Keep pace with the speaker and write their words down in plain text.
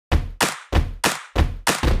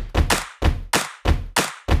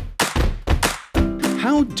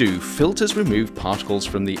how do filters remove particles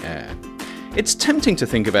from the air? It's tempting to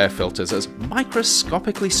think of air filters as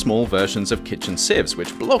microscopically small versions of kitchen sieves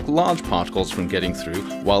which block large particles from getting through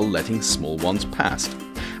while letting small ones past.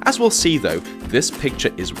 As we'll see though, this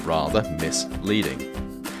picture is rather misleading.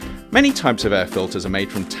 Many types of air filters are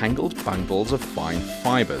made from tangled bundles of fine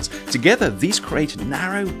fibres. Together, these create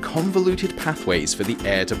narrow, convoluted pathways for the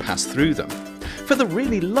air to pass through them. For the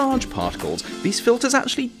really large particles, these filters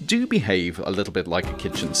actually do behave a little bit like a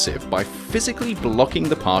kitchen sieve by physically blocking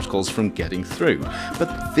the particles from getting through,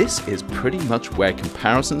 but this is pretty much where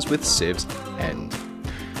comparisons with sieves end.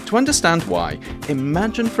 To understand why,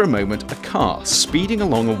 imagine for a moment a car speeding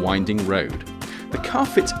along a winding road. The car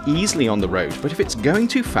fits easily on the road, but if it's going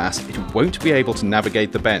too fast, it won't be able to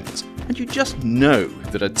navigate the bends, and you just know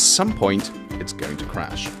that at some point it's going to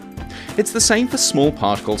crash. It's the same for small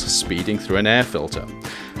particles speeding through an air filter.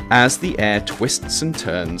 As the air twists and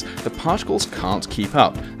turns, the particles can't keep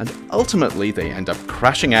up, and ultimately they end up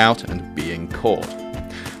crashing out and being caught.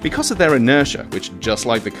 Because of their inertia, which just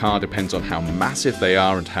like the car depends on how massive they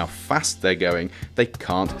are and how fast they're going, they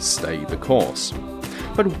can't stay the course.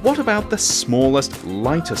 But what about the smallest,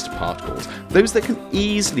 lightest particles, those that can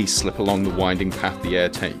easily slip along the winding path the air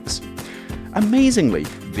takes? Amazingly,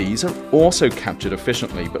 these are also captured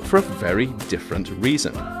efficiently, but for a very different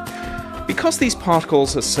reason. Because these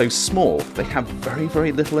particles are so small, they have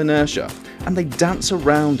very little inertia, and they dance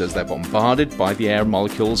around as they're bombarded by the air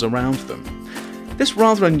molecules around them. This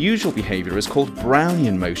rather unusual behaviour is called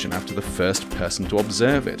Brownian motion after the first person to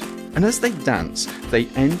observe it, and as they dance, they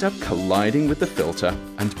end up colliding with the filter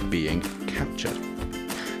and being captured.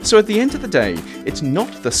 So at the end of the day, it's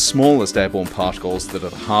not the smallest airborne particles that are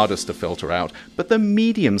the hardest to filter out, but the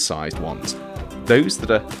medium-sized ones. Those that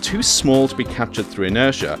are too small to be captured through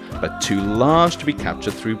inertia, but too large to be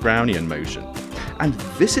captured through Brownian motion. And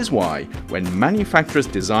this is why, when manufacturers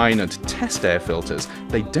design and test air filters,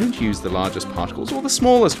 they don't use the largest particles or the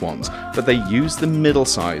smallest ones, but they use the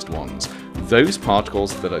middle-sized ones. Those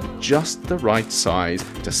particles that are just the right size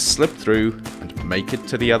to slip through and make it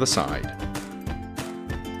to the other side.